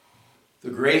The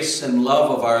grace and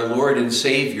love of our Lord and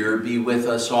Savior be with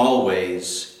us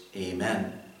always.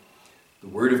 Amen. The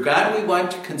Word of God we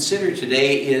want to consider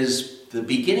today is the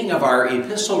beginning of our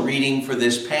epistle reading for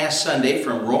this past Sunday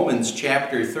from Romans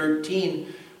chapter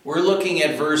 13. We're looking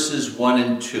at verses 1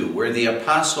 and 2, where the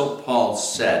Apostle Paul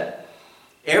said,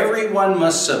 "Everyone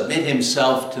must submit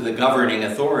himself to the governing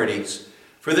authorities,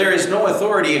 for there is no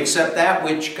authority except that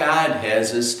which God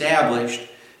has established.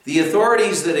 The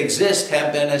authorities that exist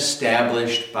have been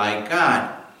established by God.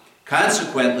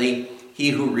 Consequently, he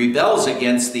who rebels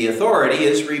against the authority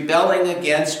is rebelling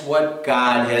against what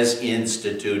God has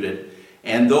instituted,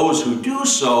 and those who do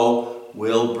so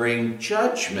will bring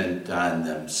judgment on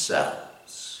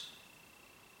themselves."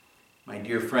 My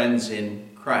dear friends in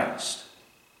Christ,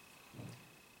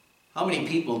 how many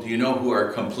people do you know who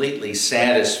are completely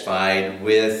satisfied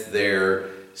with their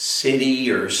city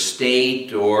or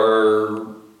state or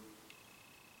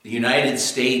the United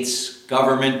States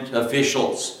government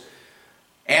officials?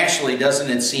 Actually,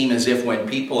 doesn't it seem as if when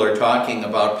people are talking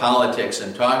about politics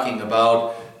and talking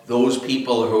about those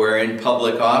people who are in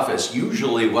public office,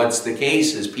 usually what's the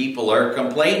case is people are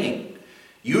complaining.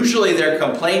 Usually they're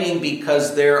complaining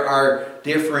because there are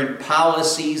different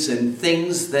policies and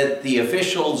things that the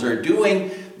officials are doing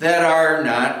that are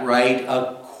not right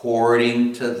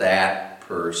according to that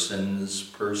person's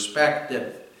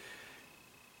perspective.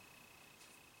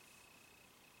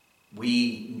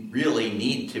 We really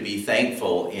need to be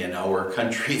thankful in our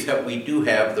country that we do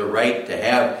have the right to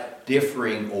have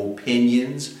differing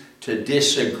opinions, to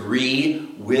disagree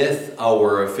with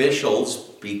our officials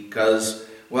because,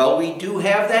 well, we do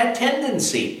have that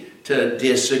tendency to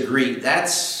disagree.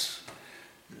 That's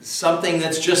something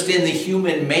that's just in the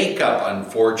human makeup,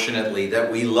 unfortunately,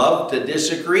 that we love to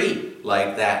disagree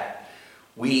like that.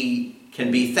 We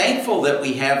can be thankful that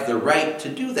we have the right to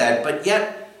do that, but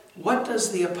yet, what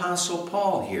does the Apostle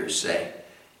Paul here say?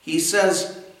 He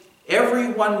says,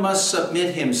 everyone must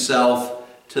submit himself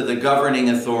to the governing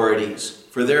authorities,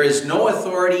 for there is no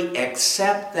authority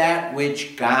except that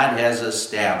which God has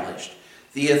established.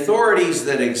 The authorities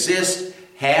that exist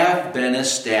have been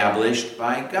established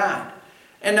by God.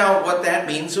 And now what that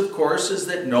means, of course, is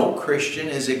that no Christian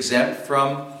is exempt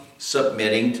from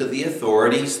submitting to the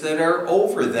authorities that are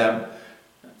over them.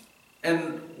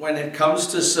 And when it comes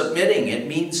to submitting, it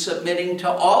means submitting to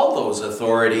all those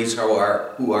authorities who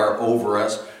are over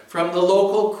us, from the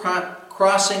local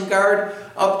crossing guard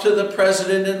up to the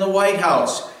president in the White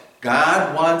House.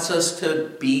 God wants us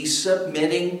to be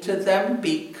submitting to them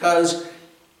because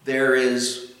there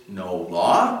is no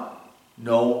law,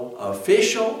 no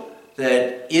official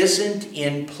that isn't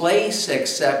in place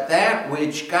except that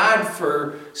which God,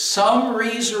 for some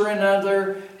reason or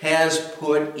another, has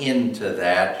put into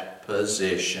that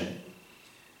position.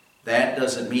 That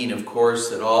doesn't mean, of course,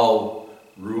 that all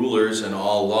rulers and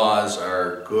all laws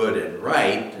are good and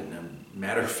right. And as a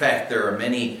matter of fact, there are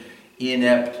many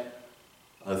inept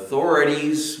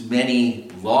authorities, many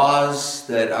laws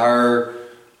that are,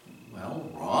 well,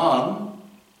 wrong.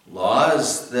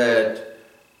 Laws that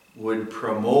would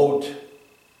promote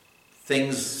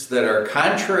things that are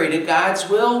contrary to God's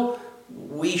will.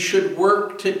 We should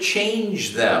work to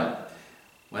change them.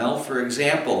 Well, for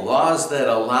example, laws that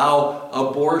allow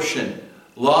abortion,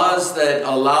 laws that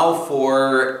allow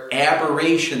for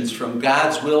aberrations from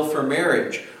God's will for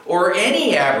marriage, or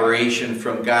any aberration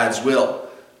from God's will.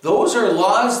 Those are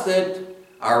laws that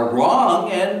are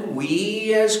wrong, and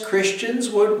we as Christians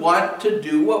would want to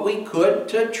do what we could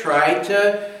to try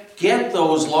to get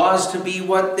those laws to be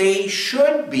what they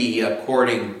should be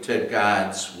according to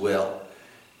God's will.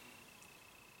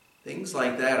 Things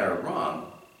like that are wrong.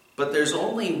 But there's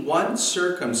only under one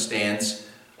circumstance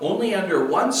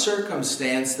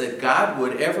that God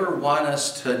would ever want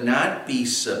us to not be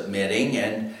submitting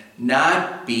and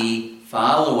not be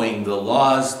following the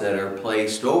laws that are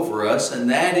placed over us,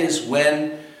 and that is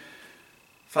when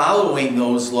following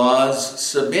those laws,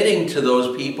 submitting to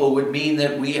those people, would mean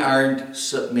that we aren't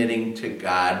submitting to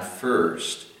God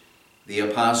first. The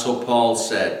Apostle Paul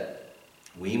said,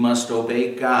 we must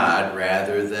obey God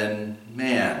rather than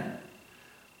man.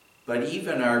 But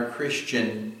even our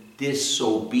Christian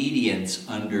disobedience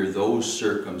under those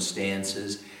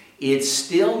circumstances, it's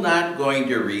still not going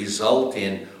to result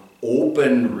in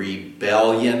open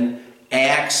rebellion,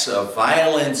 acts of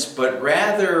violence, but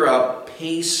rather a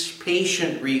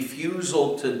patient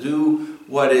refusal to do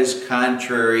what is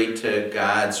contrary to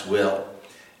God's will.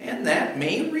 And that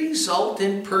may result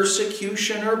in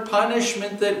persecution or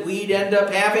punishment that we'd end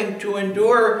up having to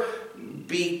endure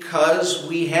because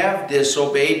we have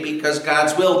disobeyed, because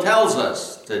God's will tells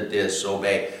us to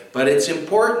disobey. But it's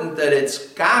important that it's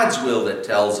God's will that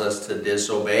tells us to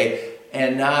disobey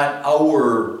and not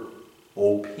our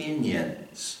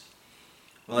opinions.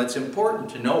 Well, it's important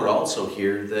to note also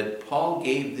here that Paul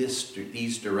gave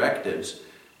these directives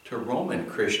to Roman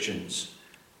Christians.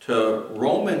 To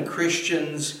Roman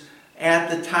Christians at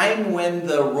the time when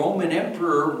the Roman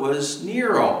emperor was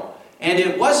Nero. And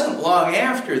it wasn't long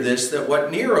after this that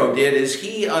what Nero did is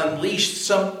he unleashed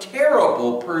some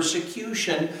terrible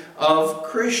persecution of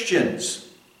Christians.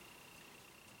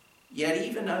 Yet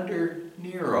even under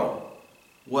Nero,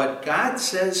 what God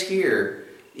says here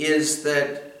is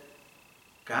that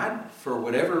God, for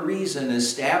whatever reason,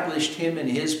 established him in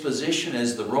his position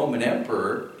as the Roman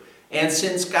emperor. And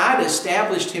since God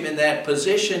established him in that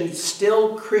position,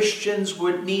 still Christians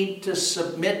would need to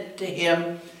submit to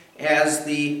him as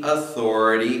the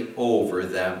authority over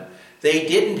them. They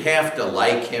didn't have to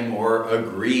like him or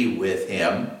agree with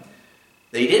him.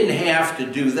 They didn't have to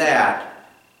do that,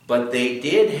 but they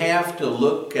did have to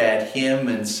look at him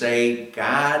and say,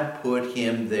 God put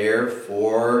him there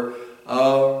for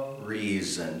a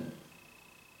reason.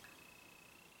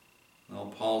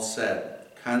 Well, Paul said,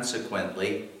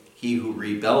 consequently, he who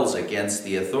rebels against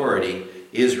the authority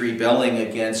is rebelling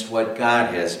against what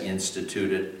God has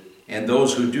instituted. And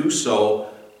those who do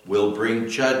so will bring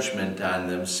judgment on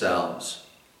themselves.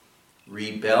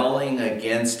 Rebelling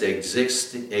against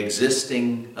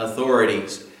existing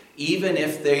authorities, even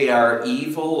if they are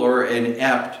evil or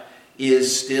inept,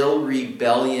 is still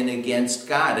rebellion against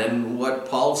God. And what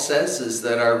Paul says is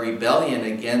that our rebellion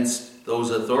against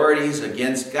those authorities,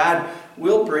 against God,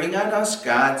 will bring on us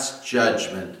God's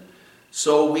judgment.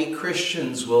 So we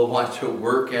Christians will want to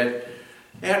work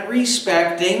at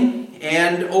respecting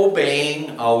and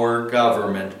obeying our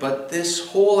government. But this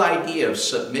whole idea of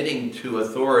submitting to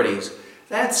authorities,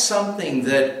 that's something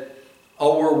that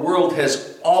our world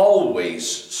has always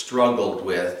struggled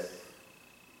with,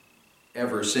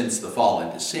 ever since the fall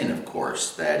into sin, of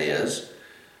course, that is.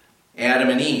 Adam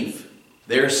and Eve,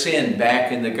 their sin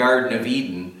back in the Garden of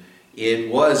Eden,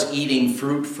 it was eating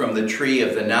fruit from the tree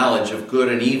of the knowledge of good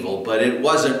and evil, but it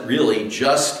wasn't really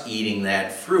just eating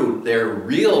that fruit. Their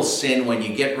real sin, when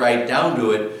you get right down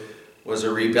to it, was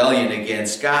a rebellion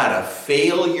against God, a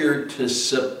failure to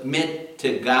submit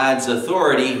to God's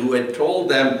authority who had told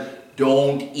them,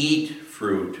 don't eat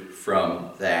fruit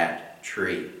from that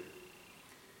tree.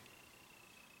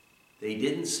 They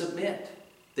didn't submit.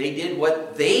 They did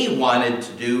what they wanted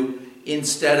to do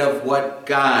instead of what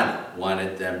God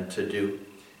wanted them to do.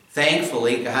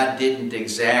 Thankfully, God didn't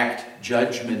exact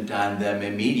judgment on them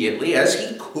immediately, as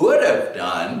he could have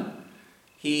done.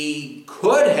 He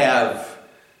could have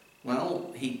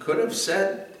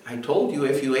said, I told you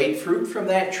if you ate fruit from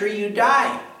that tree, you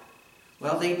die.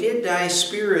 Well, they did die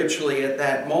spiritually at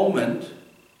that moment.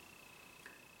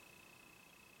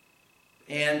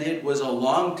 And it was a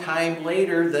long time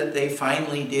later that they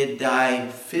finally did die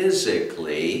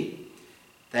physically.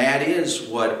 That is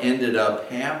what ended up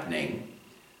happening.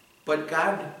 But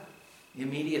God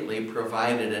immediately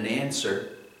provided an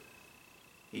answer.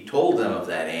 He told them of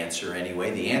that answer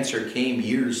anyway. The answer came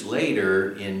years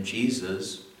later in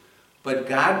Jesus. But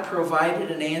God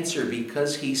provided an answer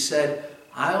because he said,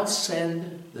 I'll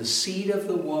send the seed of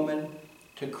the woman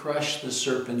to crush the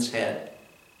serpent's head,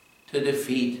 to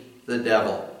defeat the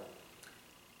devil.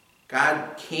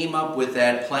 God came up with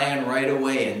that plan right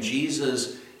away, and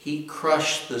Jesus, he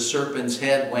crushed the serpent's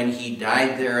head when he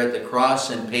died there at the cross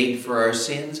and paid for our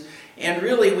sins. And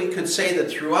really, we could say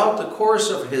that throughout the course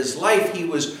of his life, he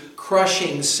was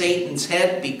crushing Satan's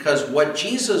head, because what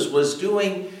Jesus was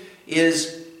doing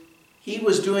is he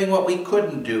was doing what we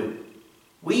couldn't do.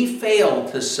 We fail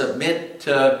to submit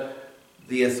to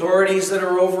the authorities that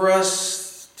are over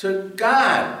us, to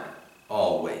God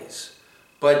always.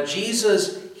 But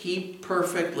Jesus, he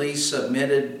perfectly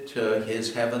submitted to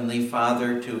his heavenly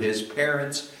Father, to his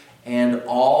parents, and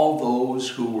all those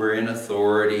who were in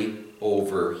authority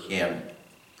over him.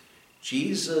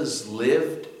 Jesus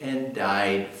lived and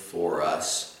died for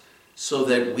us so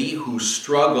that we who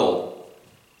struggle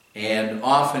and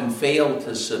often fail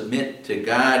to submit to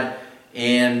God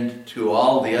and to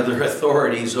all the other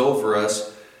authorities over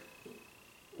us,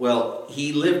 well,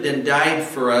 he lived and died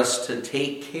for us to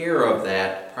take care of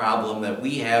that problem that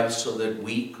we have so that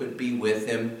we could be with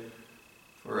him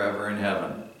forever in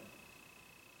heaven.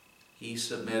 He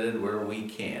submitted where we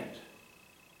can't.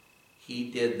 He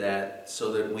did that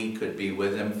so that we could be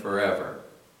with him forever.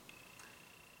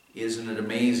 Isn't it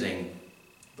amazing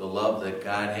the love that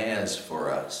God has for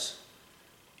us?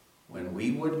 When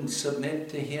we wouldn't submit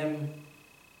to him,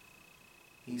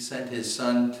 he sent his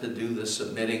Son to do the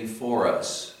submitting for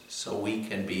us so we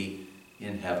can be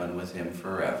in heaven with him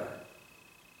forever.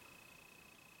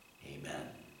 Amen.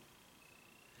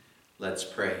 Let's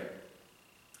pray.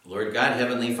 Lord God,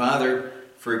 Heavenly Father,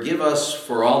 forgive us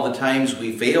for all the times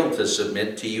we failed to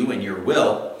submit to you and your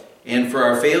will, and for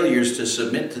our failures to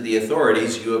submit to the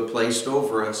authorities you have placed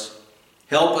over us.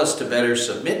 Help us to better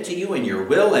submit to you and your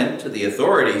will and to the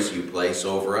authorities you place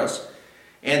over us.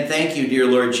 And thank you, dear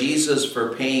Lord Jesus,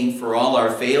 for paying for all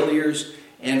our failures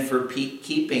and for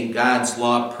keeping God's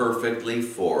law perfectly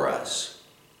for us.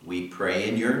 We pray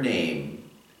in your name.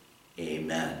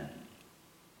 Amen.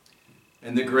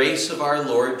 And the grace of our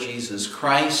Lord Jesus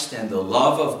Christ and the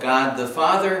love of God the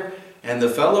Father and the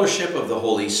fellowship of the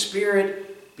Holy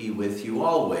Spirit be with you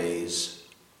always.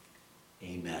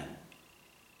 Amen.